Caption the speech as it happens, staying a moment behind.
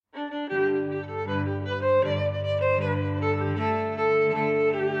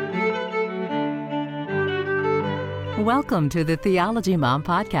Welcome to the Theology Mom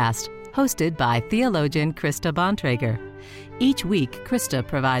Podcast, hosted by theologian Krista Bontrager. Each week, Krista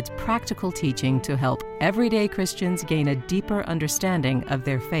provides practical teaching to help everyday Christians gain a deeper understanding of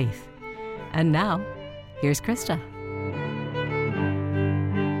their faith. And now, here's Krista.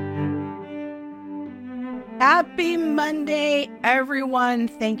 Happy Monday, everyone.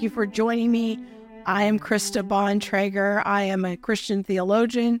 Thank you for joining me. I am Krista Bontrager. I am a Christian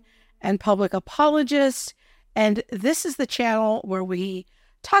theologian and public apologist, and this is the channel where we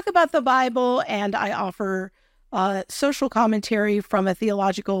talk about the Bible and I offer social commentary from a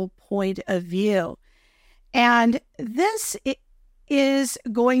theological point of view. And this is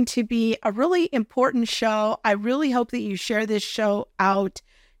going to be a really important show. I really hope that you share this show out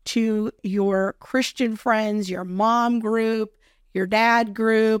to your Christian friends, your mom group, your dad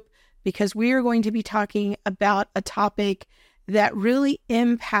group, because we are going to be talking about a topic that really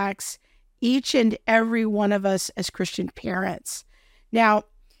impacts each and every one of us as Christian parents. Now,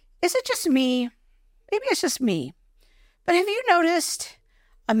 is it just me? Maybe it's just me. But have you noticed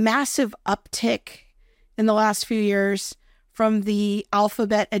a massive uptick in the last few years from the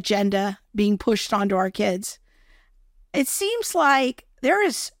alphabet agenda being pushed onto our kids? It seems like there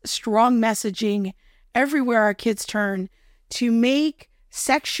is strong messaging everywhere our kids turn to make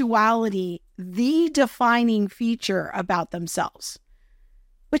sexuality the defining feature about themselves,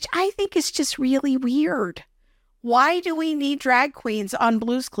 which I think is just really weird. Why do we need drag queens on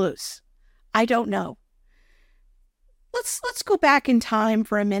Blue's Clues? I don't know. Let's go back in time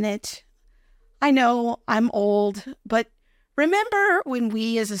for a minute. I know I'm old, but remember when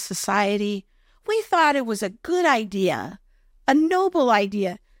we as a society, we thought it was a good idea, a noble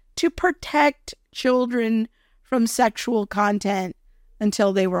idea, to protect children from sexual content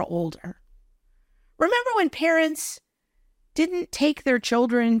until they were older. Remember when parents didn't take their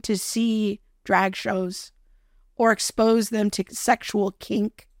children to see drag shows or expose them to sexual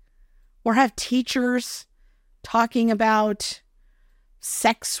kink or have teachers talking about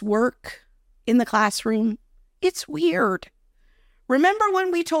sex work in the classroom? It's weird. Remember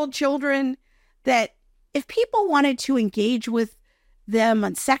when we told children that if people wanted to engage with them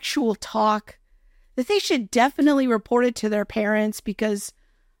on sexual talk, that they should definitely report it to their parents because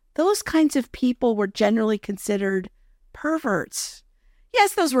those kinds of people were generally considered perverts?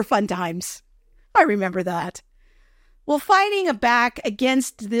 Yes, those were fun times. I remember that. Well, fighting back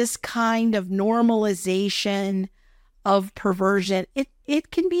against this kind of normalization of perversion,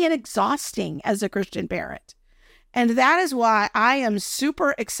 it can be exhausting as a Christian parent. And that is why I am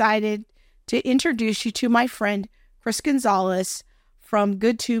super excited to introduce you to my friend, Chris Gonzalez from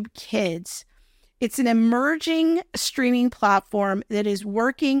GoodTube Kids. It's an emerging streaming platform that is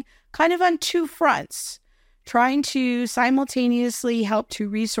working kind of on two fronts, trying to simultaneously help to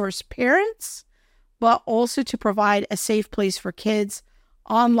resource parents, but also to provide a safe place for kids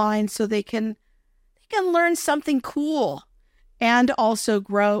online so they can learn something cool and also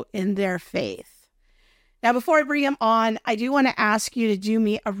grow in their faith. Now, before I bring him on, I do want to ask you to do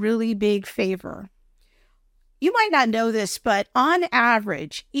me a really big favor. You might not know this, but on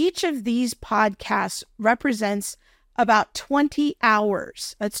average, each of these podcasts represents about 20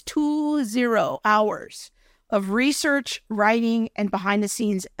 hours. That's 20 hours of research, writing, and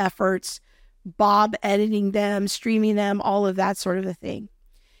behind-the-scenes efforts, Bob editing them, streaming them, all of that sort of a thing.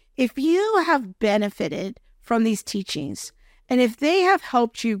 If you have benefited from these teachings, and if they have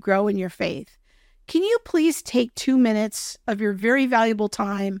helped you grow in your faith, can you please take 2 minutes of your very valuable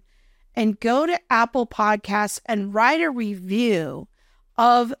time and go to Apple Podcasts and write a review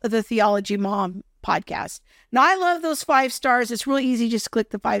of the Theology Mom podcast? Now, I love those 5 stars. It's really easy. Just click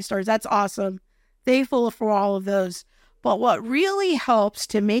the 5 stars. That's awesome. Thankful for all of those. But what really helps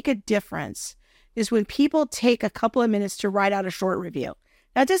to make a difference is when people take a couple of minutes to write out a short review.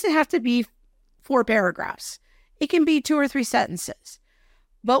 Now, it doesn't have to be 4 paragraphs. It can be 2 or 3 sentences.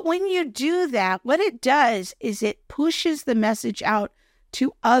 But when you do that, what it does is it pushes the message out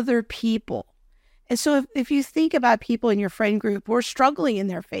to other people. And so if you think about people in your friend group who are struggling in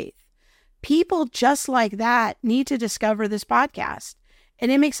their faith, people just like that need to discover this podcast.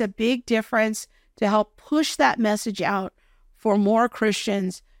 And it makes a big difference to help push that message out for more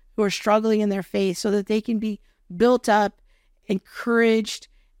Christians who are struggling in their faith so that they can be built up, encouraged,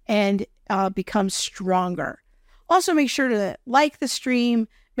 and become stronger. Also, make sure to like the stream,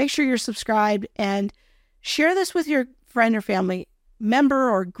 make sure you're subscribed, and share this with your friend or family member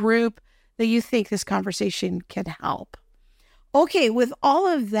or group that you think this conversation can help. Okay, with all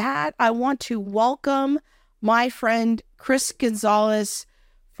of that, I want to welcome my friend Chris Gonzalez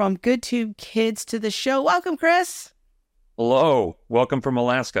from GoodTube Kids to the show. Welcome, Chris. Hello. Welcome from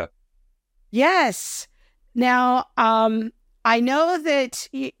Alaska. Yes. Now, I know that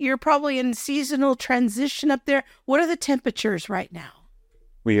you're probably in seasonal transition up there. What are the temperatures right now?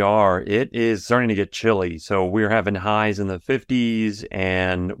 We are. It is starting to get chilly. So we're having highs in the 50s,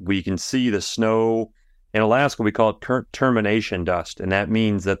 and we can see the snow. In Alaska, we call it termination dust. And that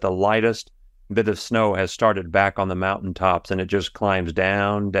means that the lightest bit of snow has started back on the mountaintops, and it just climbs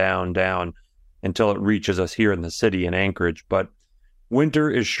down, down, down until it reaches us here in the city in Anchorage. But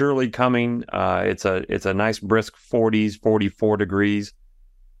winter is surely coming. It's a nice brisk 40s, 44 degrees.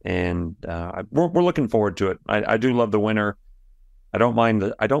 And we're looking forward to it. I do love the winter. I don't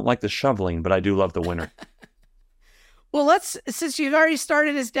like the shoveling, but I do love the winter. Well, since you've already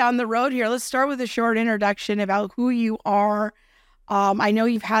started us down the road here, let's start with a short introduction about who you are. I know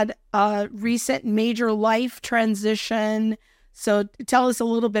you've had a recent major life transition, so tell us a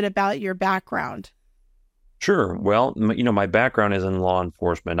little bit about your background. Sure. Well, my background is in law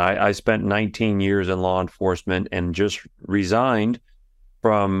enforcement. I spent 19 years in law enforcement and just resigned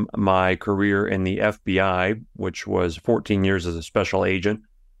from my career in the FBI, which was 14 years as a special agent.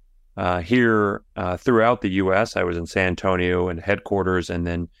 Here throughout the U.S., I was in San Antonio and headquarters, and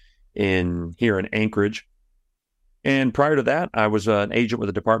then here in Anchorage. And prior to that, I was an agent with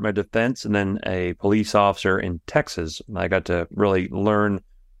the Department of Defense and then a police officer in Texas. I got to really learn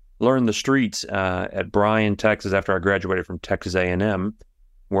the streets at Bryan, Texas, after I graduated from Texas A&M,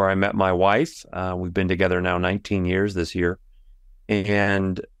 where I met my wife. We've been together now 19 years this year.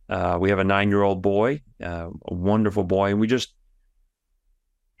 And we have a 9-year-old boy, a wonderful boy. And we just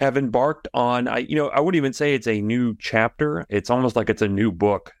have embarked on, I wouldn't even say it's a new chapter. It's almost like it's a new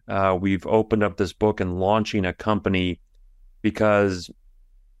book. We've opened up this book and launching a company because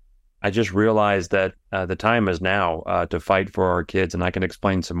I just realized that the time is now to fight for our kids, and I can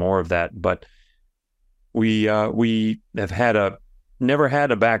explain some more of that. But we have never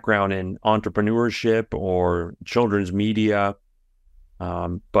had a background in entrepreneurship or children's media,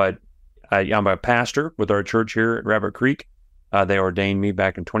 but I'm a pastor with our church here at Rabbit Creek. They ordained me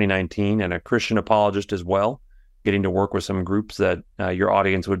back in 2019, and a Christian apologist as well, getting to work with some groups that your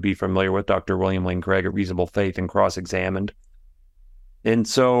audience would be familiar with, Dr. William Lane Craig at Reasonable Faith and Cross-Examined. And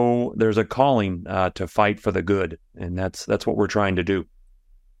so there's a calling to fight for the good, and that's what we're trying to do.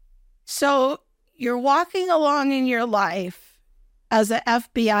 So you're walking along in your life as an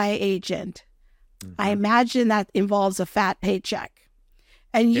FBI agent. Mm-hmm. I imagine that involves a fat paycheck.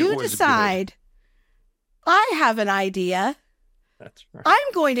 And you decide, I have an idea. That's right.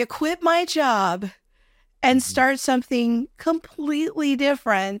 I'm going to quit my job and start something completely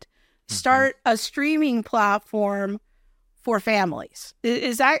different, start a streaming platform for families.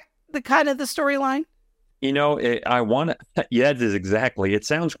 Is that the kind of the storyline? Yeah, it is exactly. It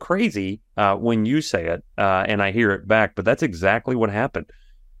sounds crazy when you say it and I hear it back, but that's exactly what happened.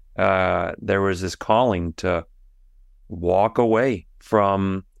 There was this calling to walk away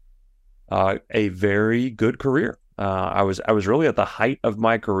from a very good career. I was really at the height of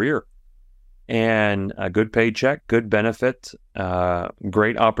my career, and a good paycheck, good benefits,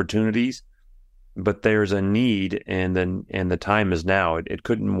 great opportunities. But there's a need, and the time is now. It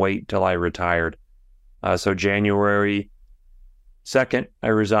couldn't wait till I retired. So January 2nd, I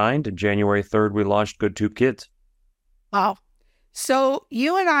resigned, and January 3rd, we launched GoodTube Kids. Wow. So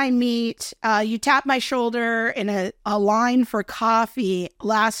you and I meet, you tapped my shoulder in a line for coffee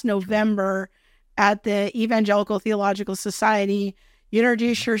last November at the Evangelical Theological Society. You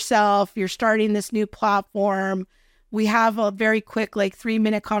introduce yourself, you're starting this new platform. We have a very quick,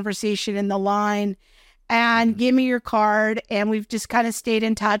 3-minute conversation in the line, and give me your card. And we've just kind of stayed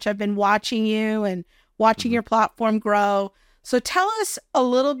in touch. I've been watching you and watching your platform grow. So tell us a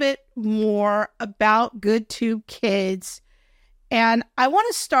little bit more about GoodTube Kids. And I want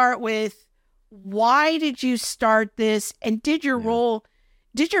to start with, why did you start this? And did your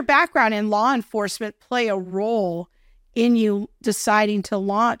background in law enforcement play a role in you deciding to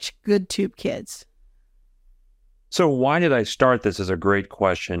launch GoodTube Kids? So why did I start this is a great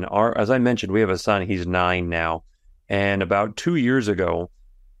question. As I mentioned, we have a son, he's 9 now. And about 2 years ago,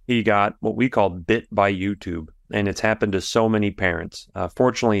 he got what we call bit by YouTube. And it's happened to so many parents.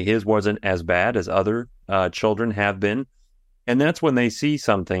 Fortunately, his wasn't as bad as other children have been. And that's when they see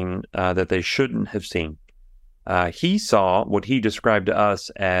something that they shouldn't have seen. He saw what he described to us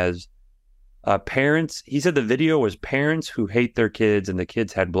as parents. He said the video was parents who hate their kids and the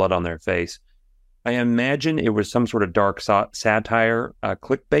kids had blood on their face. I imagine it was some sort of dark satire,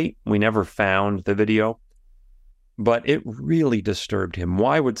 clickbait. We never found the video, but it really disturbed him.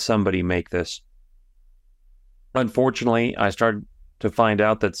 Why would somebody make this? Unfortunately, I started to find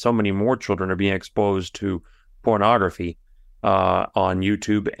out that so many more children are being exposed to pornography. on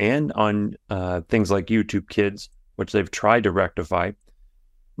YouTube and on things like YouTube Kids, which they've tried to rectify.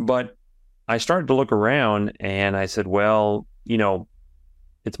 But I started to look around and I said, well,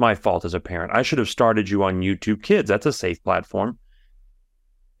 it's my fault as a parent. I should have started you on YouTube Kids. That's a safe platform.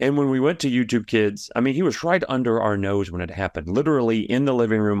 And when we went to YouTube Kids, he was right under our nose when it happened, literally in the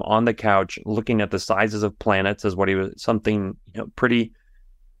living room, on the couch, looking at the sizes of planets as what he was, something, pretty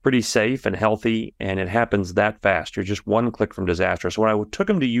safe and healthy. And it happens that fast. You're just one click from disaster. So when I took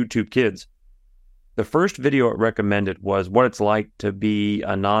him to YouTube Kids, the first video it recommended was what it's like to be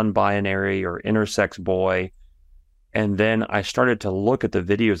a non-binary or intersex boy. And then I started to look at the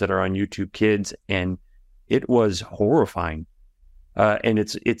videos that are on YouTube Kids, and it was horrifying. And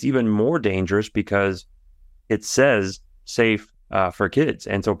it's even more dangerous because it says safe for kids.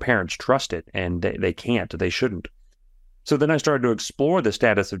 And so parents trust it, and they can't, they shouldn't. So then I started to explore the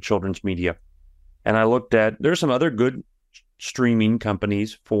status of children's media. And I looked at, there's some other good streaming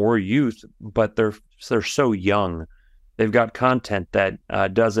companies for youth, but they're so young. They've got content that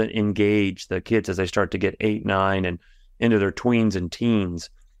doesn't engage the kids as they start to get 8, 9, and into their tweens and teens.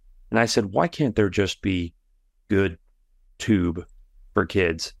 And I said, why can't there just be good tube for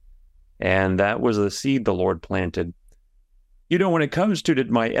kids? And that was the seed the Lord planted. When it comes to, did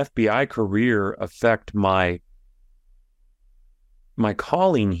my FBI career affect my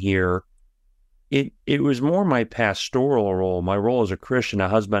calling here? It was more my pastoral role, my role as a Christian, a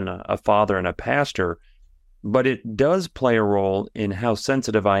husband, a father, and a pastor. But it does play a role in how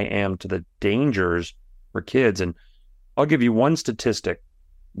sensitive I am to the dangers for kids. And I'll give you one statistic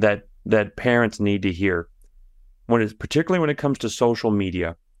that parents need to hear, particularly when it comes to social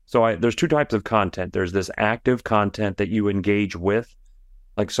media. So there's two types of content. There's this active content that you engage with,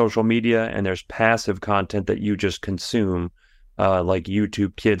 like social media, and there's passive content that you just consume, like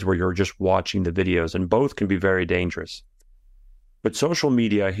YouTube Kids, where you're just watching the videos, and both can be very dangerous. But social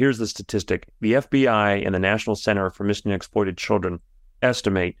media, here's the statistic. The FBI and the National Center for Missing and Exploited Children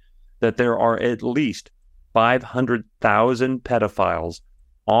estimate that there are at least 500,000 pedophiles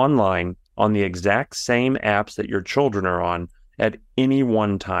online on the exact same apps that your children are on at any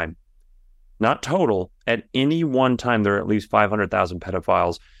one time. Not total. At any one time, there are at least 500,000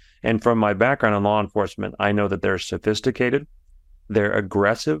 pedophiles. And from my background in law enforcement, I know that they're sophisticated, they're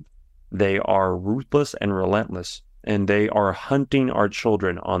aggressive, they are ruthless and relentless, and they are hunting our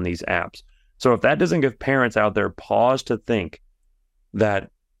children on these apps. So if that doesn't give parents out there pause to think that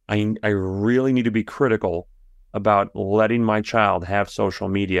I really need to be critical about letting my child have social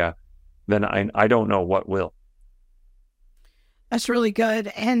media, then I don't know what will. That's really good.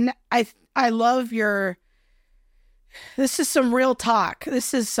 And I love this is some real talk.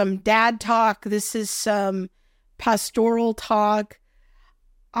 This is some dad talk. This is some pastoral talk.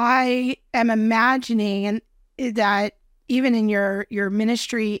 I am imagining that even in your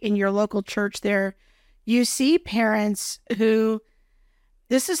ministry, in your local church there, you see parents who,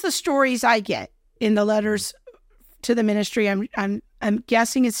 this is the stories I get in the letters to the ministry. I'm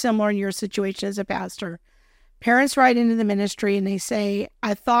guessing it's similar in your situation as a pastor. Parents write into the ministry and they say,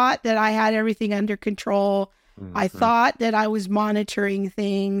 I thought that I had everything under control. Mm-hmm. I thought that I was monitoring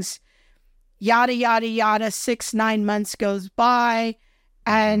things. Yada, yada, yada. 6-9 months goes by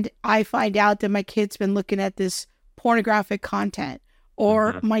and I find out that my kid's been looking at this pornographic content,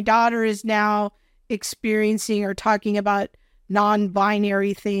 or mm-hmm. my daughter is now experiencing or talking about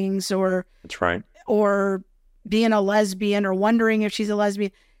non-binary things, or that's right, or being a lesbian, or wondering if she's a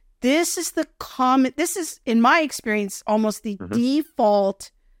lesbian. This is this is, in my experience, almost the mm-hmm. default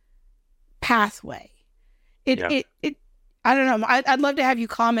pathway. I don't know. I'd love to have you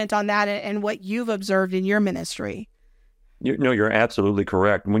comment on that and what you've observed in your ministry. You're absolutely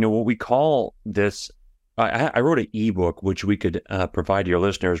correct. We know what we call this. I wrote an ebook, which we could provide to your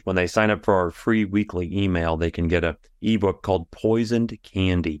listeners. When they sign up for our free weekly email, they can get an ebook called Poisoned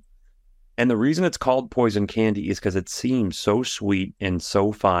Candy. And the reason it's called Poisoned Candy is because it seems so sweet and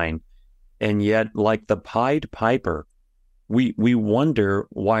so fine. And yet, like the Pied Piper, we wonder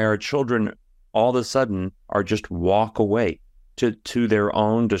why our children all of a sudden are just walk away to their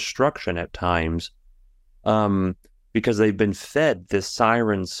own destruction at times, because they've been fed this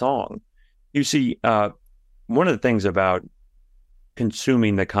siren song. You see, one of the things about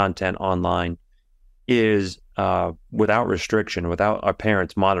consuming the content online is without restriction, without our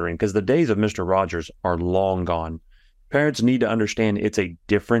parents monitoring, because the days of Mr. Rogers are long gone. Parents need to understand it's a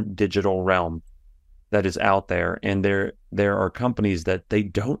different digital realm that is out there, and there are companies that they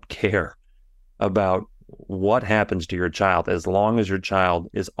don't care about what happens to your child as long as your child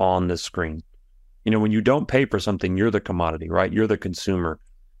is on the screen. When you don't pay for something, you're the commodity, right? You're the consumer.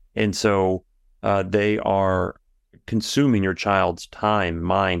 And so they are consuming your child's time,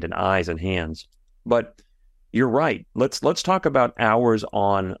 mind, and eyes and hands. But you're right. Let's talk about hours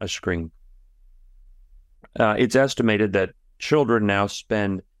on a screen. It's estimated that children now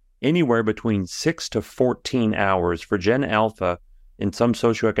spend anywhere between 6 to 14 hours for Gen Alpha in some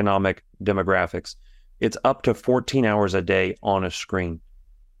socioeconomic demographics. It's up to 14 hours a day on a screen.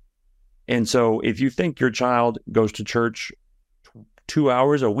 And so if you think your child goes to church 2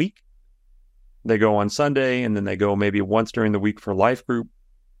 hours a week, they go on Sunday and then they go maybe once during the week for life group,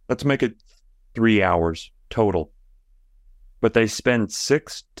 let's make it 3 hours total. But they spend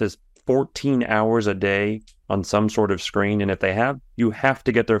 6 to 14 hours a day on some sort of screen. And if they have, you have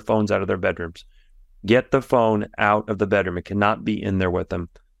to get their phones out of their bedrooms. Get the phone out of the bedroom. It cannot be in there with them.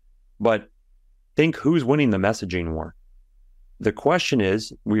 But think who's winning the messaging war. The question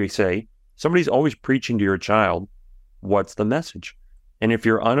is, we say, somebody's always preaching to your child, what's the message? And if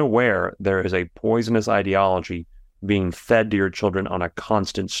you're unaware, there is a poisonous ideology being fed to your children on a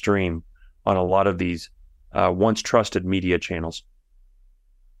constant stream on a lot of these once trusted media channels.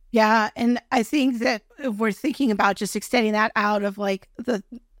 Yeah. And I think that if we're thinking about just extending that out of like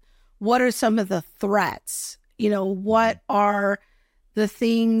what are some of the threats? What are the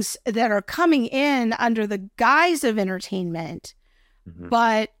things that are coming in under the guise of entertainment,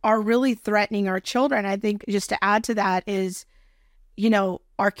 but are really threatening our children? I think just to add to that is,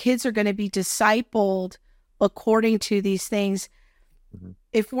 our kids are going to be discipled according to these things.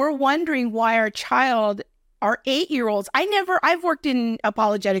 If we're wondering why our 8-year-olds, I've worked in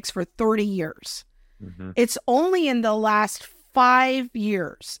apologetics for 30 years. It's only in the last 5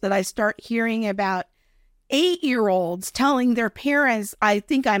 years that I start hearing about 8-year-olds telling their parents, I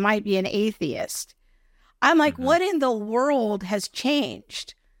think I might be an atheist. I'm like, what in the world has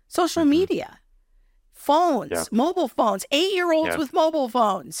changed? Social media, phones, mobile phones, 8-year-olds with mobile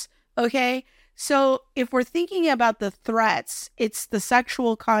phones. Okay. So if we're thinking about the threats, it's the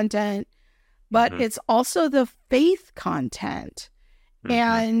sexual content, but it's also the faith content.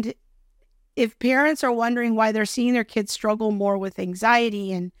 And if parents are wondering why they're seeing their kids struggle more with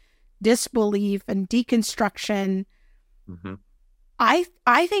anxiety and disbelief and deconstruction,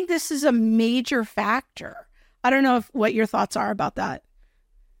 I think this is a major factor. I don't know what your thoughts are about that.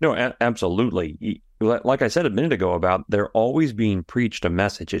 No, absolutely. Like I said a minute ago about they're always being preached a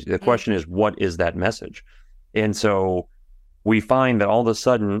message. The question is, what is that message? And so we find that all of a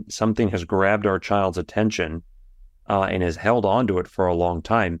sudden something has grabbed our child's attention and has held on to it for a long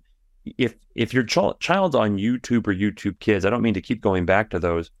time. If your child's on YouTube or YouTube Kids, I don't mean to keep going back to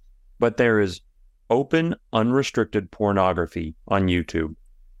those, but there is open, unrestricted pornography on YouTube.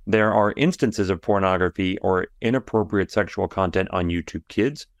 There are instances of pornography or inappropriate sexual content on YouTube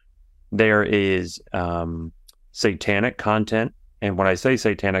Kids. There is satanic content. And when I say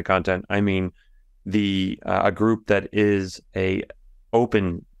satanic content, I mean a group that is a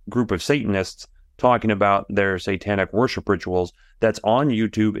open group of Satanists talking about their satanic worship rituals that's on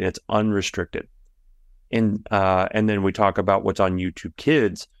YouTube, and it's unrestricted. And then we talk about what's on YouTube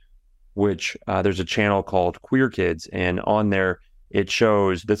Kids, which there's a channel called Queer Kids, and on there it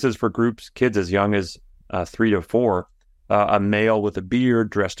shows, this is for kids as young as 3 to 4, a male with a beard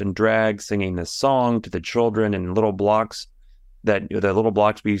dressed in drag singing this song to the children in little blocks, that the little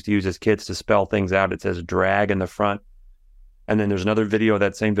blocks we used to use as kids to spell things out. It says drag in the front. And then there's another video,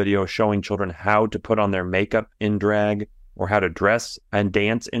 that same video, showing children how to put on their makeup in drag or how to dress and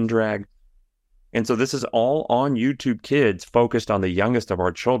dance in drag. And so this is all on YouTube Kids, focused on the youngest of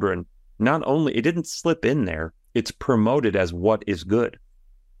our children. Not only, it didn't slip in there, it's promoted as what is good.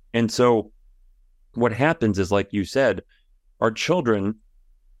 And so what happens is, like you said, our children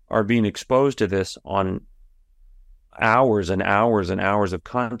are being exposed to this on hours and hours and hours of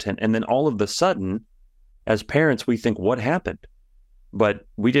content. And then all of a sudden, as parents, we think, what happened? But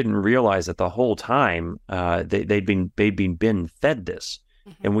we didn't realize that the whole time they'd been fed this.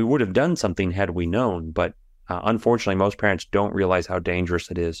 And we would have done something had we known. But unfortunately, most parents don't realize how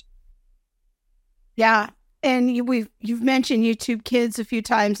dangerous it is. Yeah. And you've mentioned YouTube Kids a few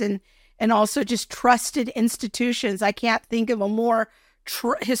times, and also just trusted institutions. I can't think of a more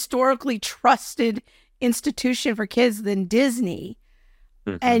historically trusted institution for kids than Disney.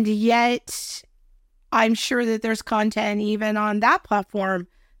 And yet I'm sure that there's content even on that platform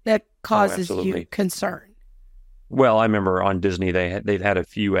that causes you concern. Well, I remember on Disney, they've had a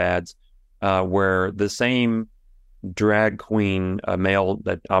few ads where the same drag queen, a male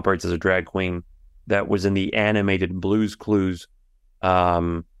that operates as a drag queen, that was in the animated Blue's Clues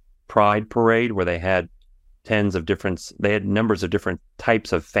Pride Parade, where they had numbers of different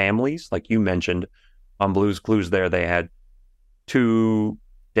types of families. Like you mentioned on Blue's Clues there, they had 2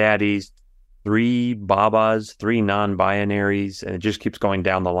 daddies, 3 Babas, 3 non-binaries, and it just keeps going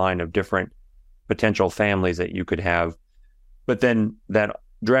down the line of different potential families that you could have. But then that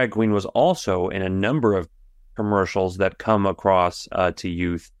drag queen was also in a number of commercials that come across to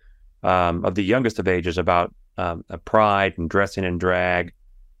youth of the youngest of ages about pride and dressing in drag.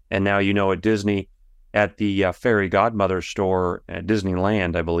 And now, at Disney, at the fairy godmother store at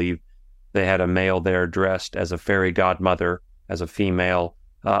Disneyland, I believe, they had a male there dressed as a fairy godmother, as a female,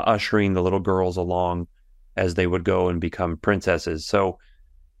 ushering the little girls along as they would go and become princesses. So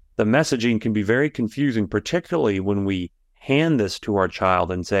the messaging can be very confusing, particularly when we hand this to our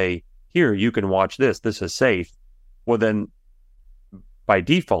child and say, here, you can watch this. This is safe. Well, then by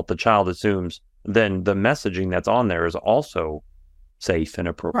default, the child assumes then the messaging that's on there is also safe and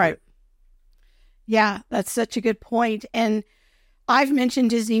appropriate. Right. Yeah, that's such a good point. And I've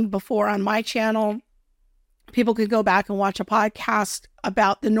mentioned Disney before on my channel. People could go back and watch a podcast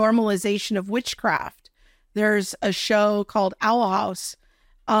about the normalization of witchcraft. There's a show called Owl House.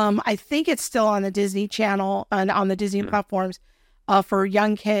 I think it's still on the Disney Channel and on the Disney platforms for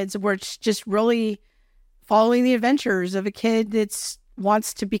young kids, where it's just really following the adventures of a kid that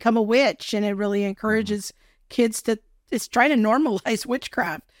wants to become a witch, and it really encourages kids to it's trying to normalize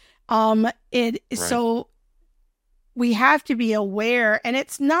witchcraft. So we have to be aware, and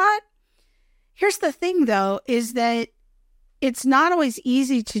it's not. Here's the thing, though, is that it's not always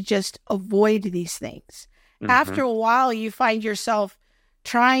easy to just avoid these things. After a while, you find yourself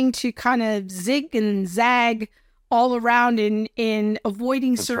trying to kind of zig and zag all around in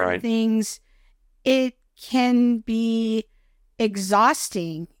avoiding certain things. It can be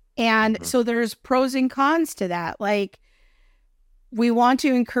exhausting. And so there's pros and cons to that. Like, we want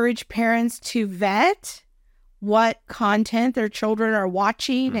to encourage parents to vet what content their children are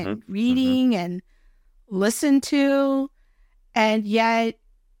watching and reading and listen to. And yet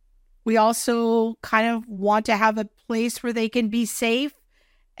we also kind of want to have a place where they can be safe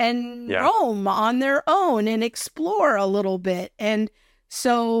and roam on their own and explore a little bit. And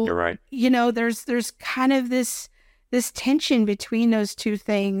so, you're right. There's kind of this tension between those two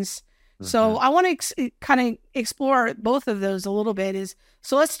things. So I want to kind of explore both of those a little bit.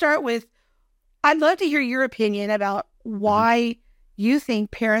 So let's start with, I'd love to hear your opinion about why you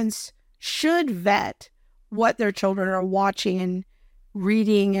think parents should vet what their children are watching and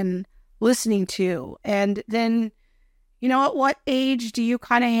reading and listening to. And then, at what age do you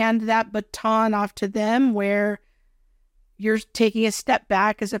kind of hand that baton off to them, where you're taking a step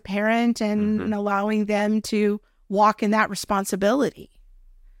back as a parent and allowing them to walk in that responsibility?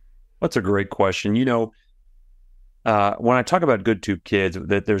 That's a great question. When I talk about GoodTube Kids,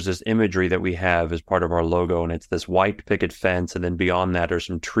 that there's this imagery that we have as part of our logo, and it's this white picket fence, and then beyond that are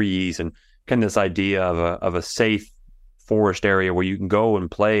some trees, and kind of this idea of a safe forest area where you can go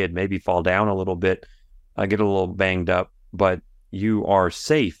and play and maybe fall down a little bit, get a little banged up, but you are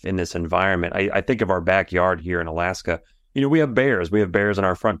safe in this environment. I think of our backyard here in Alaska. We have bears. We have bears on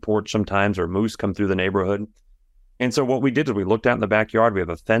our front porch sometimes, or moose come through the neighborhood. And so what we did is we looked out in the backyard. We have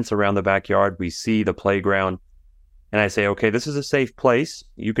a fence around the backyard. We see the playground. And I say, okay, this is a safe place.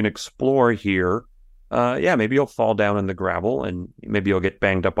 You can explore here. Maybe you'll fall down in the gravel and maybe you'll get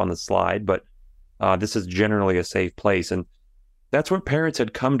banged up on the slide, but this is generally a safe place. And that's what parents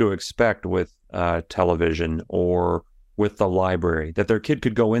had come to expect with television or with the library, that their kid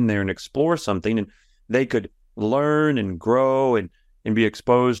could go in there and explore something and they could learn and grow and be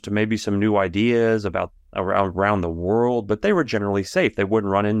exposed to maybe some new ideas about around the world, but they were generally safe. They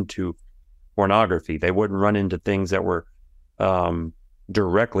wouldn't run into pornography. They wouldn't run into things that were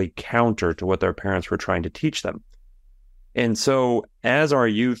directly counter to what their parents were trying to teach them. And so as our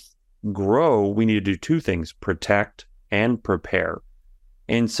youth grow, we need to do two things: protect and prepare.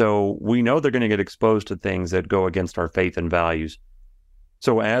 And so we know they're going to get exposed to things that go against our faith and values.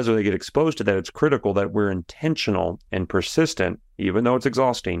 So as they get exposed to that, it's critical that we're intentional and persistent, even though it's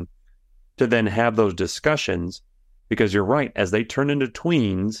exhausting, to then have those discussions, because you're right, as they turn into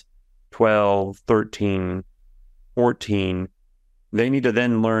tweens, 12, 13, 14, they need to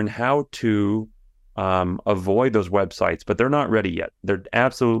then learn how to avoid those websites, but they're not ready yet. They're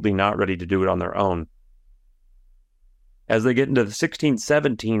absolutely not ready to do it on their own. As they get into the 16,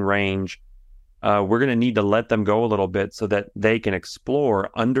 17 range, we're going to need to let them go a little bit so that they can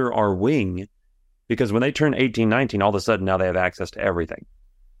explore under our wing, because when they turn 18, 19, all of a sudden now they have access to everything.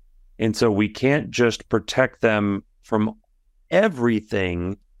 And so we can't just protect them from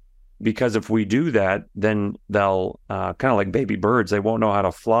everything, because if we do that, then they'll kind of like baby birds. They won't know how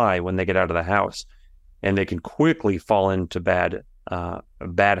to fly when they get out of the house, and they can quickly fall into bad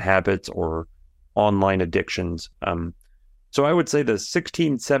habits or online addictions. So I would say the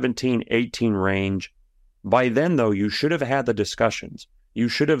 16, 17, 18 range. By then, though, you should have had the discussions. You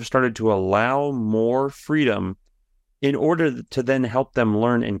should have started to allow more freedom in order to then help them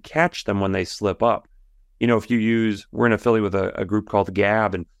learn and catch them when they slip up. If we're in affiliate with a group called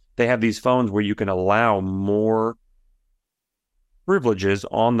Gab, and they have these phones where you can allow more privileges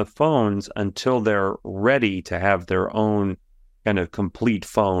on the phones until they're ready to have their own kind of complete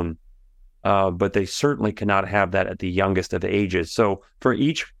phone. But they certainly cannot have that at the youngest of ages. So for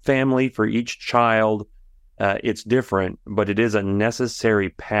each family, for each child, it's different, but it is a necessary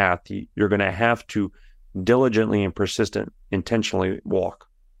path you're going to have to diligently and intentionally walk.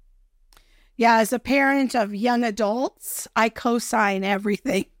 Yeah, as a parent of young adults, I co-sign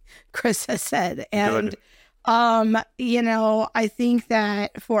everything Chris has said. And, I think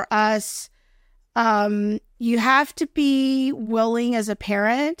that for us, you have to be willing as a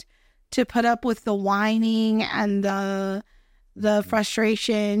parent to put up with the whining and the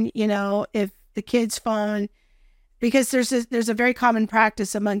frustration, if the kid's phone, because there's a very common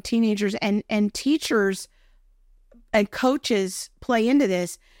practice among teenagers and teachers and coaches play into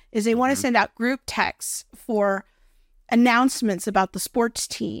this, is they want to send out group texts for announcements about the sports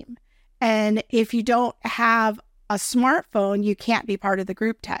team. And if you don't have a smartphone, you can't be part of the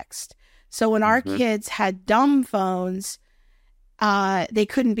group text. So when our kids had dumb phones, they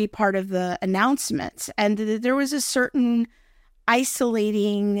couldn't be part of the announcements. And there was a certain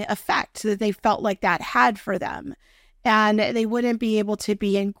isolating effect that they felt like that had for them. And they wouldn't be able to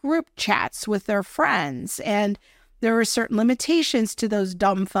be in group chats with their friends. And there were certain limitations to those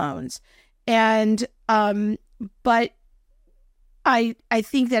dumb phones. And, but I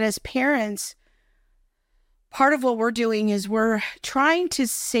think that as parents, part of what we're doing is we're trying to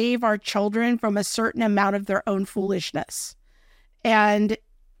save our children from a certain amount of their own foolishness and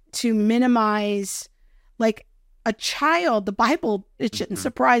to minimize, like, a child. The Bible, it shouldn't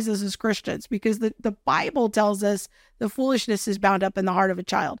surprise us as Christians, because the Bible tells us the foolishness is bound up in the heart of a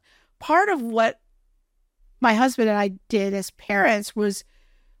child. Part of what my husband and I did as parents was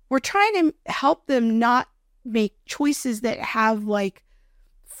we're trying to help them not make choices that have like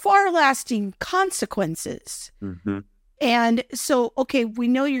far-lasting consequences. And so, okay, we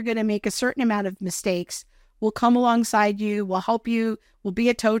know you're going to make a certain amount of mistakes. We'll come alongside you. We'll help you. We'll be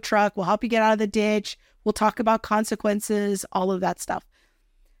a tow truck. We'll help you get out of the ditch. We'll talk about consequences, all of that stuff.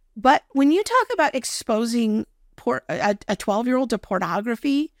 But when you talk about exposing a 12-year-old to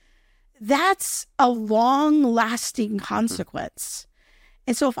pornography, that's a long-lasting consequence.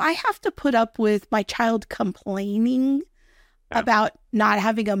 And so if I have to put up with my child complaining about not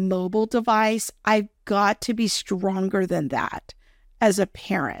having a mobile device, I've got to be stronger than that as a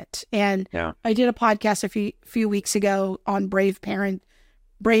parent. And I did a podcast a few weeks ago on brave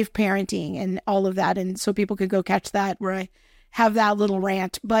parenting and all of that. And so people could go catch that, where I have that little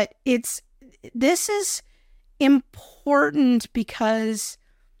rant. But this is important because,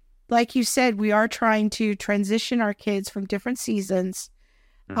 like you said, we are trying to transition our kids from different seasons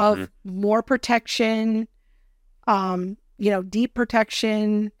of more protection, deep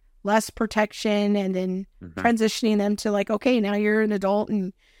protection, less protection, and then transitioning them to like, okay, now you're an adult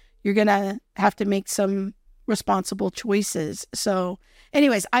and you're going to have to make some responsible choices. So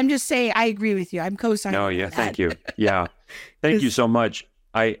anyways, I'm just saying, I agree with you. I'm co-signing. Oh, yeah. Thank you. Yeah. Thank you so much.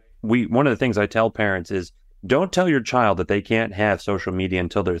 One of the things I tell parents is, don't tell your child that they can't have social media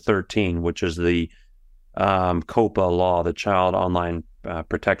until they're 13, which is the COPA law, the Child Online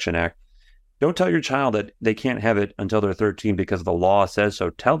Protection Act. Don't tell your child that they can't have it until they're 13 because the law says so.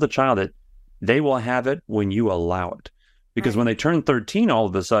 Tell the child that they will have it when you allow it. Because when they turn 13, all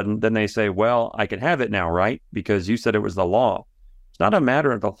of a sudden, then they say, well, I can have it now, right? Because you said it was the law. It's not a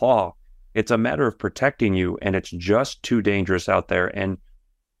matter of the law. It's a matter of protecting you, and it's just too dangerous out there. And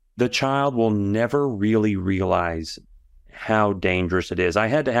the child will never really realize how dangerous it is. I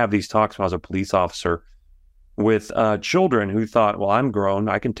had to have these talks when I was a police officer with children who thought, well, I'm grown,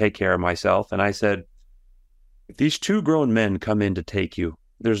 I can take care of myself. And I said, if these two grown men come in to take you,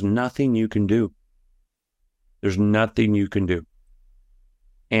 there's nothing you can do. There's nothing you can do.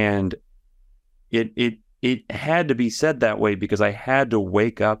 And it had to be said that way because I had to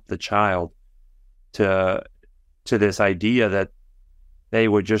wake up the child to this idea that they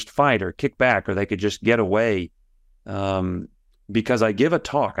would just fight or kick back, or they could just get away. Because I give a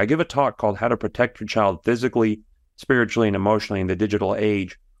talk called How to Protect Your Child Physically, Spiritually, and Emotionally in the Digital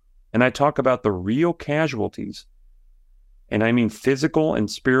Age. And I talk about the real casualties. And I mean physical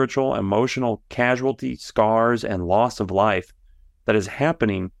and spiritual, emotional casualty, scars, and loss of life that is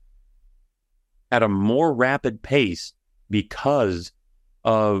happening at a more rapid pace because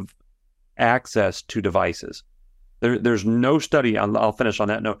of access to devices. There's no study, I'll finish on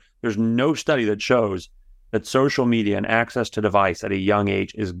that note. There's no study that shows that social media and access to device at a young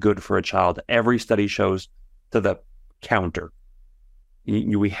age is good for a child. Every study shows to the counter.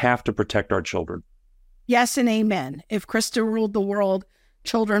 We have to protect our children. Yes and amen. If Krista ruled the world,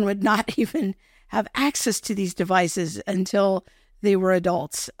 children would not even have access to these devices until they were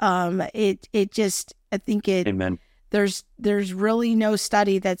adults. I think Amen. There's really no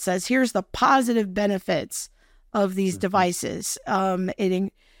study that says here's the positive benefits of these devices.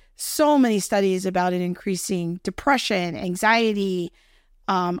 So many studies about it increasing depression, anxiety,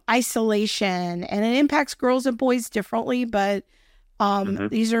 isolation, and it impacts girls and boys differently. But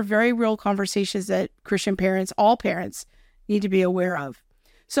these are very real conversations that Christian parents, all parents, need to be aware of.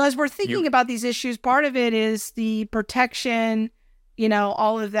 So as we're thinking about these issues, part of it is the protection,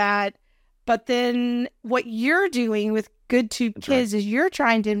 all of that. But then what you're doing with GoodTube Kids is you're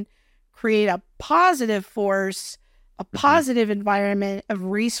trying to create a positive force, a positive environment of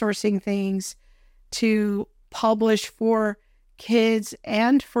resourcing things to publish for kids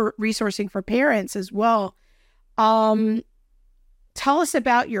and for resourcing for parents as well. Tell us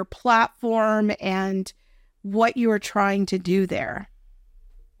about your platform and what you are trying to do there.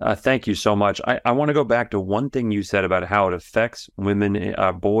 Thank you so much. I want to go back to one thing you said about how it affects women,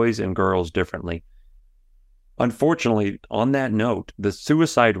 boys and girls differently. Unfortunately, on that note, the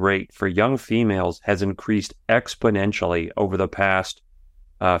suicide rate for young females has increased exponentially over the past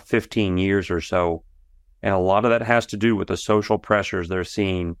 15 years or so. And a lot of that has to do with the social pressures they're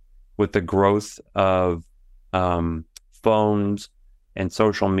seeing with the growth of phones and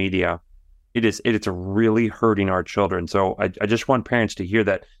social media. It's really hurting our children. So I just want parents to hear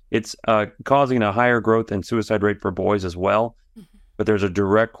that it's causing a higher growth in suicide rate for boys as well. But there's a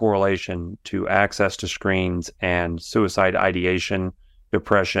direct correlation to access to screens and suicide ideation,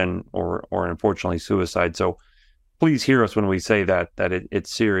 depression, or unfortunately suicide. So please hear us when we say that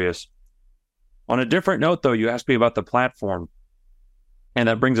it's serious. On a different note, though, you asked me about the platform, and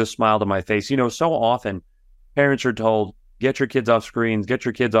that brings a smile to my face. So often parents are told, get your kids off screens,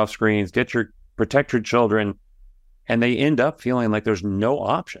 protect your children. And they end up feeling like there's no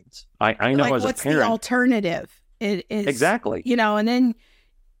options. I know, like, as a parent. What's the alternative? It is exactly. And then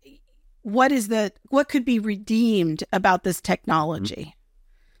what could be redeemed about this technology?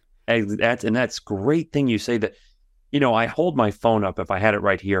 That's great thing you say that. I hold my phone up if I had it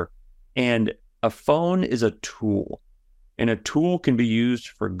right here, and a phone is a tool, and a tool can be used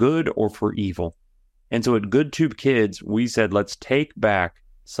for good or for evil. And so at GoodTube Kids, we said, let's take back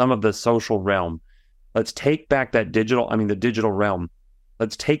some of the social realm. Let's take back the digital realm.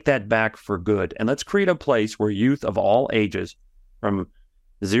 Let's take that back for good. And let's create a place where youth of all ages, from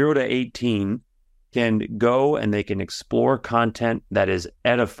 0 to 18, can go and they can explore content that is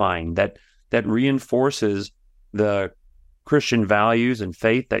edifying, that reinforces the Christian values and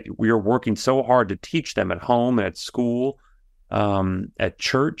faith that we are working so hard to teach them at home, at school, at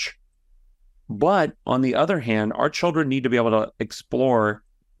church. But on the other hand, our children need to be able to explore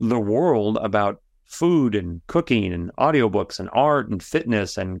the world about food and cooking and audiobooks and art and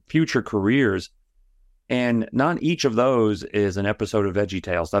fitness and future careers. And not each of those is an episode of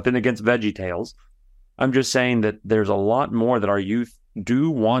VeggieTales. Nothing against VeggieTales. I'm just saying that there's a lot more that our youth do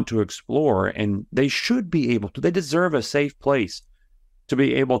want to explore, and they should be able to. They deserve a safe place to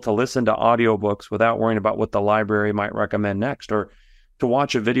be able to listen to audiobooks without worrying about what the library might recommend next, or to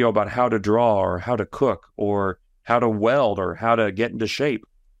watch a video about how to draw or how to cook or how to weld or how to get into shape,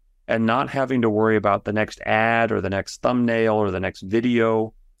 and not having to worry about the next ad or the next thumbnail or the next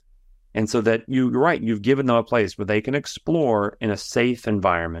video. And so that you've given them a place where they can explore in a safe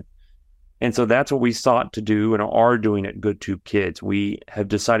environment. And so that's what we sought to do and are doing at GoodTube Kids. We have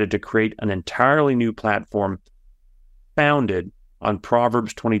decided to create an entirely new platform founded on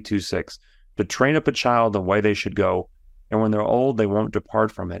Proverbs 22:6, to train up a child the way they should go, and when they're old, they won't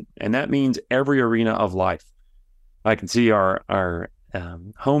depart from it. And that means every arena of life. I can see our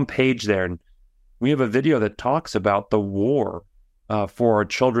homepage there, and we have a video that talks about the war for our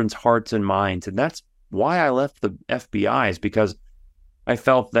children's hearts and minds. And that's why I left the FBI, is because I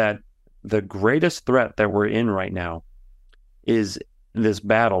felt that the greatest threat that we're in right now is this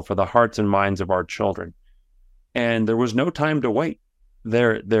battle for the hearts and minds of our children. And there was no time to wait.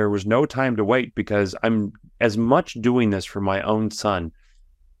 There was no time to wait, because I'm as much doing this for my own son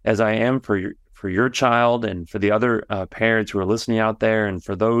as I am for your child, and for the other parents who are listening out there, and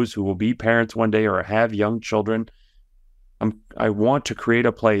for those who will be parents one day or have young children. I want to create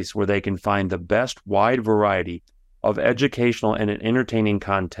a place where they can find the best wide variety of educational and entertaining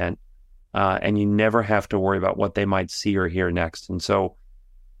content, and you never have to worry about what they might see or hear next. And so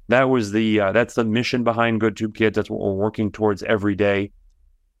that's the mission behind Good Tube Kids. That's what we're working towards every day.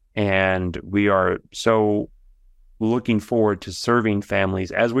 And we are so looking forward to serving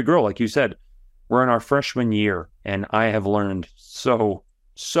families as we grow. Like you said, we're in our freshman year, and I have learned so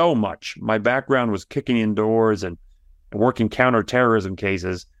much. My background was kicking in doors and working counterterrorism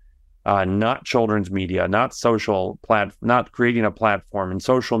cases, not children's media, not not creating a platform in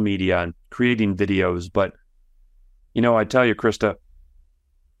social media and creating videos. But, I tell you, Krista,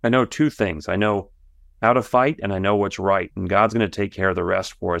 I know two things. I know how to fight, and I know what's right. And God's going to take care of the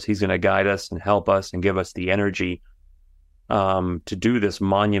rest for us. He's going to guide us and help us and give us the energy to do this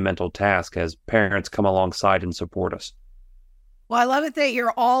monumental task as parents come alongside and support us. Well, I love it that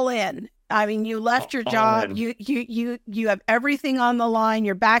you're all in. I mean, you left your job. You have everything on the line.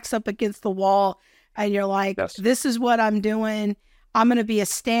 Your back's up against the wall, and you're like, yes, this is what I'm doing. I'm going to be a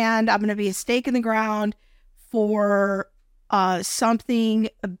stand. I'm going to be a stake in the ground for something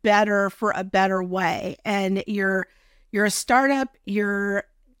better, for a better way. And you're a startup. You're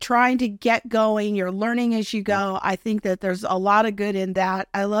trying to get going. You're learning as you go. I think that there's a lot of good in that.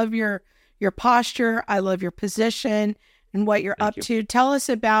 I love your posture. I love your position and what you're up to. Tell us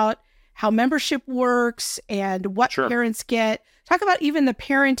about how membership works and what parents get. Talk about even the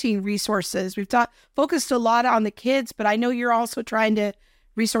parenting resources. We've focused a lot on the kids, but I know you're also trying to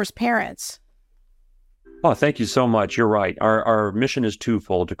resource parents. Oh, thank you so much. You're right. Our mission is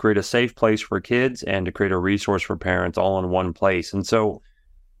twofold: to create a safe place for kids and to create a resource for parents all in one place. And so,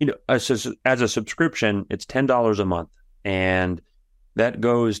 as a subscription, it's $10 a month. And that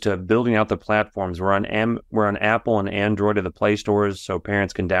goes to building out the platforms. We're on Apple and Android in the Play stores, so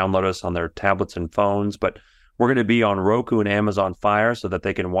parents can download us on their tablets and phones. But we're going to be on Roku and Amazon Fire so that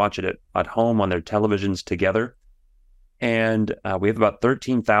they can watch it at home on their televisions together. And we have about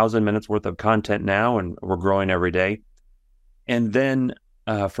 13,000 minutes worth of content now, and we're growing every day. And then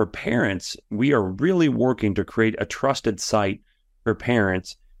for parents, we are really working to create a trusted site for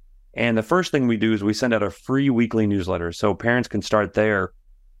parents. And the first thing we do is we send out a free weekly newsletter so parents can start there.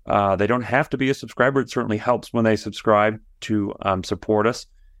 They don't have to be a subscriber. It certainly helps when they subscribe to support us.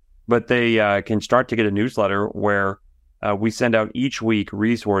 But they can start to get a newsletter where we send out each week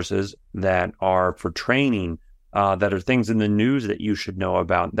resources that are for training, that are things in the news that you should know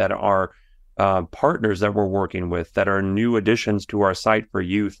about, that are partners that we're working with, that are new additions to our site for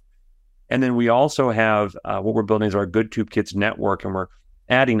youth. And then we also have what we're building is our Good Tube Kids network, and we're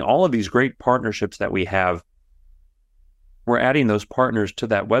adding all of these great partnerships that we have. We're adding those partners to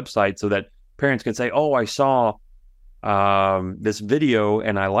that website so that parents can say, oh, I saw this video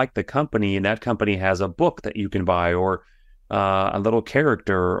and I like the company, and that company has a book that you can buy, or a little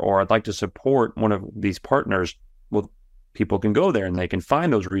character, or I'd like to support one of these partners. Well, people can go there and they can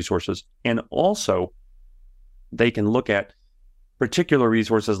find those resources. And also they can look at particular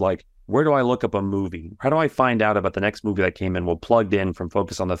resources like, where do I look up a movie? How do I find out about the next movie that came in? Well, Plugged In from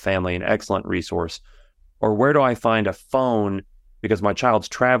Focus on the Family, an excellent resource. Or where do I find a phone because my child's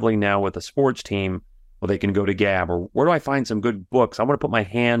traveling now with a sports team? Well, they can go to Gab. Or where do I find some good books? I want to put my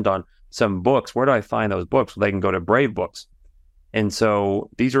hand on some books. Where do I find those books? Well, they can go to Brave Books. And so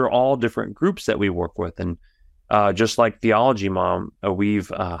these are all different groups that we work with. And just like Theology Mom, we've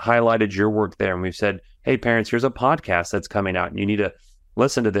highlighted your work there. And we've said, hey, parents, here's a podcast that's coming out, and you need to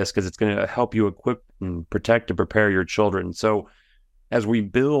listen to this because it's going to help you equip and protect and prepare your children. So as we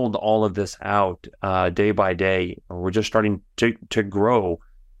build all of this out day by day, we're just starting to grow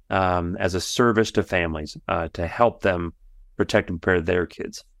as a service to families to help them protect and prepare their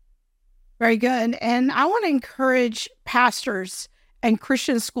kids. Very good. And I want to encourage pastors and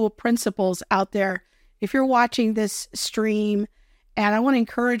Christian school principals out there, if you're watching this stream, and I want to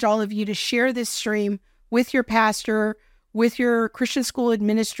encourage all of you to share this stream with your pastor, with your Christian school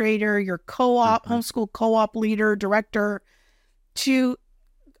administrator, your co-op, homeschool co-op leader, director, to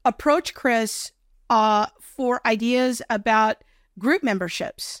approach Chris for ideas about group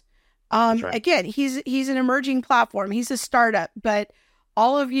memberships. Right. Again, he's an emerging platform. He's a startup, but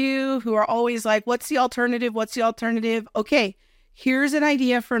all of you who are always like, what's the alternative? What's the alternative? Okay, here's an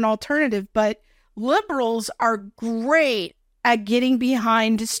idea for an alternative, but liberals are great at getting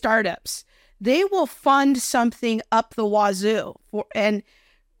behind startups. They will fund something up the wazoo. And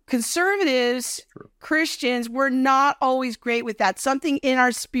conservatives, Christians, we're not always great with that. Something in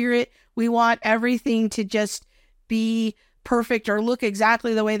our spirit, we want everything to just be perfect or look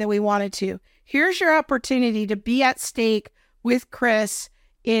exactly the way that we want it to. Here's your opportunity to be at stake with Chris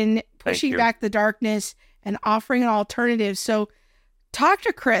in pushing back the darkness and offering an alternative. So talk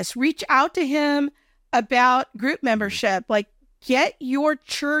to Chris, reach out to him about group membership, like get your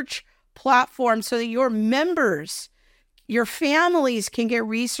church platform so that your members Your families can get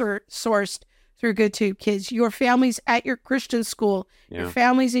resourced through GoodTube Kids. Your families at your Christian school, your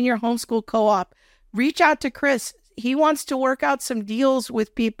families in your homeschool co-op. Reach out to Chris. He wants to work out some deals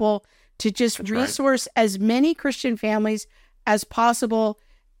with people to just resource as many Christian families as possible,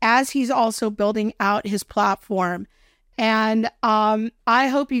 as he's also building out his platform. And I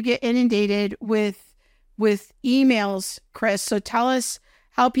hope you get inundated with emails, Chris. So tell us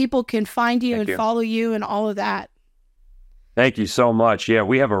how people can find you and follow you and all of that. Thank you so much. Yeah,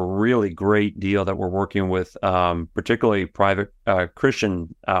 we have a really great deal that we're working with, particularly private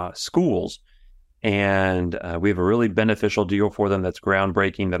Christian schools. And we have a really beneficial deal for them that's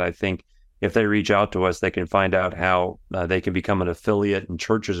groundbreaking, that I think if they reach out to us, they can find out how they can become an affiliate in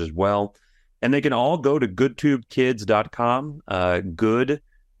churches as well. And they can all go to goodtubekids.com, good,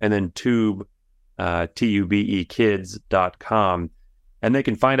 and then tube, TUBE kids.com. And they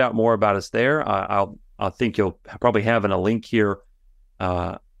can find out more about us there. I think you'll probably have a link here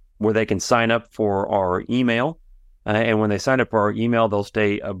where they can sign up for our email. And when they sign up for our email, they'll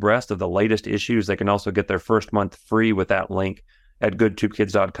stay abreast of the latest issues. They can also get their first month free with that link at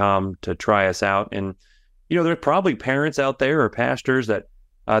goodtubekids.com to try us out. And, there's probably parents out there or pastors that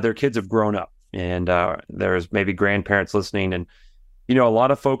their kids have grown up, and there's maybe grandparents listening. And, a lot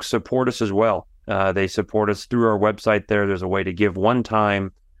of folks support us as well. They support us through our website there. There's a way to give one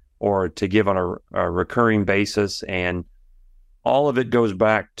time or to give on a recurring basis. And all of it goes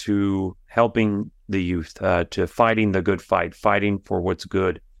back to helping the youth, to fighting the good fight, fighting for what's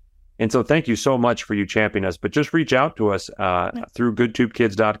good. And so thank you so much for you championing us. But just reach out to us through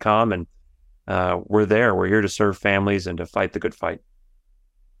goodtubekids.com, and we're there. We're here to serve families and to fight the good fight.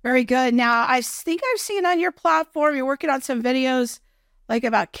 Very good. Now, I think I've seen on your platform, you're working on some videos like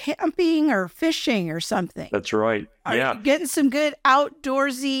about camping or fishing or something. That's right. Are you getting some good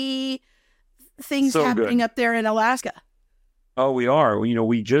outdoorsy things happening up there in Alaska? Oh, we are.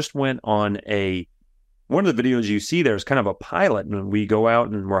 We just went on one of the videos you see there is kind of a pilot, and we go out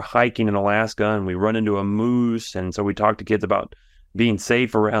and we're hiking in Alaska and we run into a moose. And so we talk to kids about being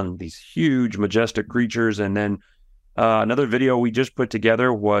safe around these huge, majestic creatures. And then another video we just put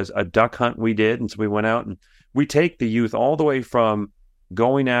together was a duck hunt we did. And so we went out and we take the youth all the way from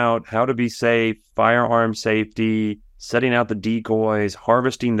going out, how to be safe, firearm safety, setting out the decoys,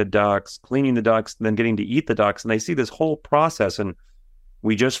 harvesting the ducks, cleaning the ducks, and then getting to eat the ducks. And they see this whole process. And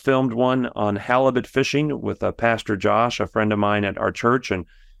we just filmed one on halibut fishing with Pastor Josh, a friend of mine at our church. And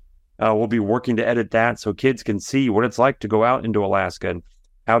we'll be working to edit that so kids can see what it's like to go out into Alaska and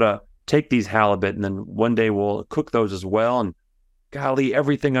how to take these halibut. And then one day we'll cook those as well. And golly,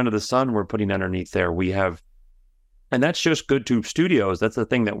 everything under the sun we're putting underneath there. And that's just GoodTube Studios. That's the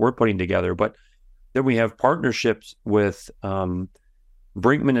thing that we're putting together. But then we have partnerships with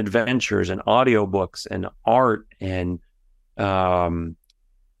Brinkman Adventures and audiobooks and art and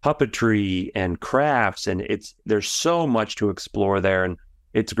puppetry and crafts. And there's so much to explore there, and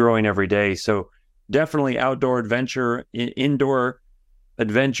it's growing every day. So definitely outdoor adventure, indoor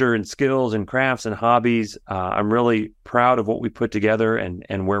adventure and skills and crafts and hobbies. I'm really proud of what we put together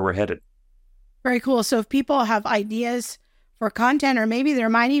and where we're headed. Very cool. So if people have ideas for content, or maybe there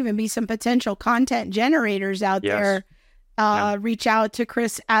might even be some potential content generators out there, reach out to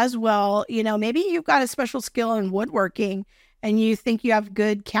Chris as well. Maybe you've got a special skill in woodworking and you think you have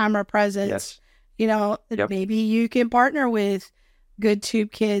good camera presence. Maybe you can partner with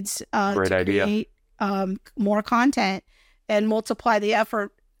GoodTube Kids to create more content and multiply the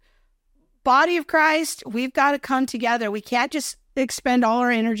effort. Body of Christ, we've got to come together. We can't just expend all our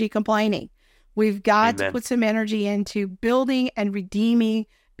energy complaining. We've got to put some energy into building and redeeming,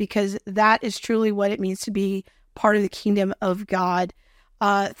 because that is truly what it means to be part of the kingdom of God.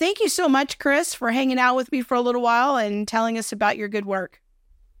 Thank you so much, Chris, for hanging out with me for a little while and telling us about your good work.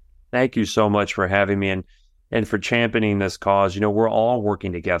 Thank you so much for having me and for championing this cause. We're all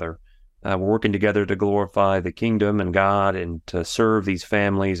working together. We're working together to glorify the kingdom and God and to serve these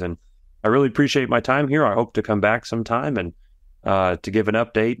families. And I really appreciate my time here. I hope to come back sometime and to give an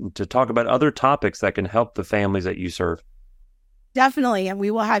update and to talk about other topics that can help the families that you serve. Definitely. And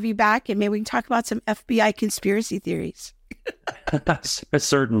we will have you back, and maybe we can talk about some FBI conspiracy theories.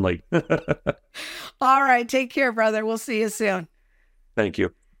 Certainly. All right. Take care, brother. We'll see you soon. Thank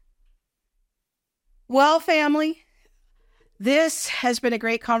you. Well, family, this has been a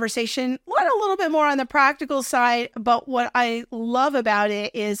great conversation. Went a little bit more on the practical side, but what I love about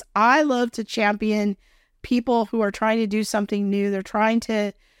it is I love to champion people who are trying to do something new. They're trying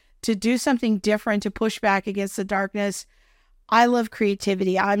to do something different, to push back against the darkness. I love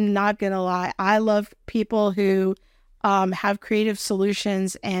creativity. I'm not going to lie. I love people who have creative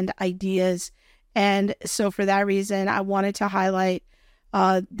solutions and ideas. And so for that reason, I wanted to highlight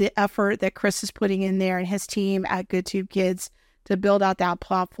the effort that Chris is putting in there and his team at GoodTube Kids to build out that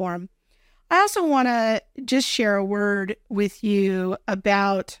platform. I also want to just share a word with you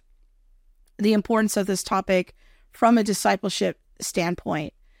about the importance of this topic from a discipleship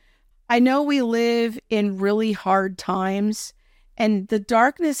standpoint. I know we live in really hard times, and the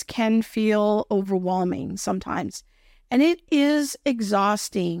darkness can feel overwhelming sometimes. And it is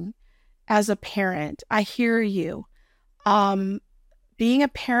exhausting as a parent. I hear you. Being a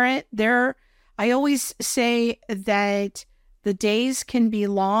parent, I always say that the days can be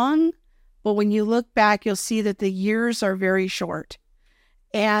long, but when you look back, you'll see that the years are very short.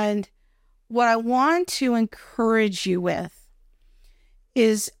 And what I want to encourage you with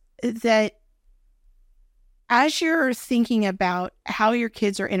is that as you're thinking about how your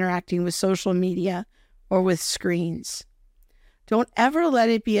kids are interacting with social media or with screens, don't ever let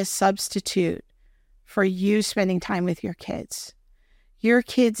it be a substitute for you spending time with your kids. Your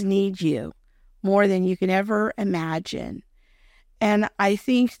kids need you more than you can ever imagine. And I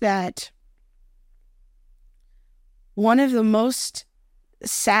think that one of the most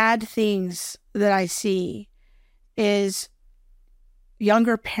sad things that I see is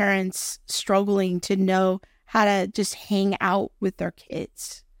younger parents struggling to know how to just hang out with their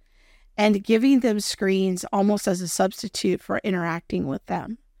kids and giving them screens almost as a substitute for interacting with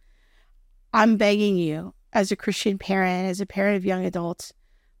them. I'm begging you, as a Christian parent, as a parent of young adults,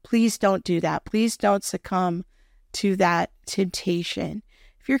 please don't do that. Please don't succumb to that temptation.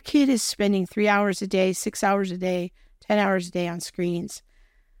 If your kid is spending 3 hours a day, 6 hours a day, 10 hours a day on screens,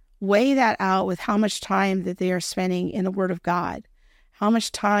 weigh that out with how much time that they are spending in the Word of God, how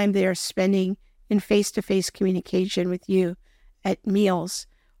much time they are spending in face-to-face communication with you at meals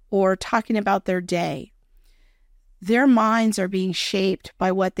or talking about their day. Their minds are being shaped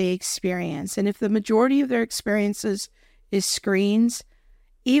by what they experience. And if the majority of their experiences is screens,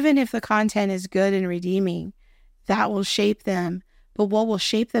 even if the content is good and redeeming, that will shape them. But what will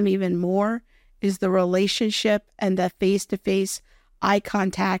shape them even more is the relationship and the face-to-face eye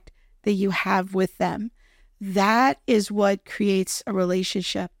contact that you have with them. That is what creates a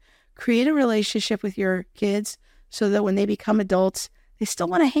relationship. Create a relationship with your kids so that when they become adults, they still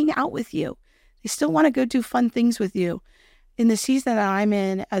want to hang out with you. They still want to go do fun things with you. In the season that I'm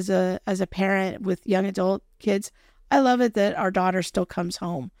in as a parent with young adult kids, I love it that our daughter still comes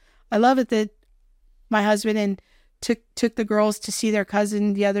home. I love it that my husband took the girls to see their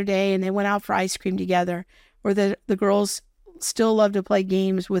cousin the other day and they went out for ice cream together, or the girls still love to play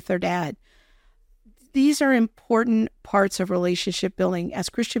games with their dad. These are important parts of relationship building. As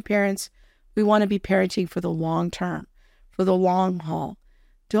Christian parents, we want to be parenting for the long term, for the long haul.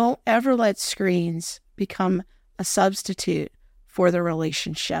 Don't ever let screens become a substitute for the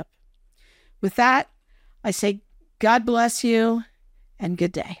relationship. With that, I say God bless you and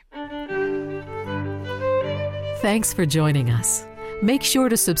good day. Thanks for joining us. Make sure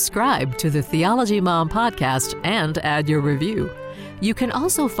to subscribe to the Theology Mom podcast and add your review. You can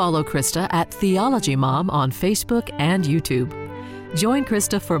also follow Krista at Theology Mom on Facebook and YouTube. Join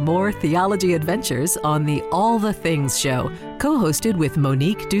Krista for more theology adventures on the All the Things show, co-hosted with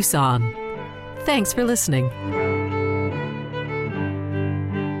Monique Duson. Thanks for listening.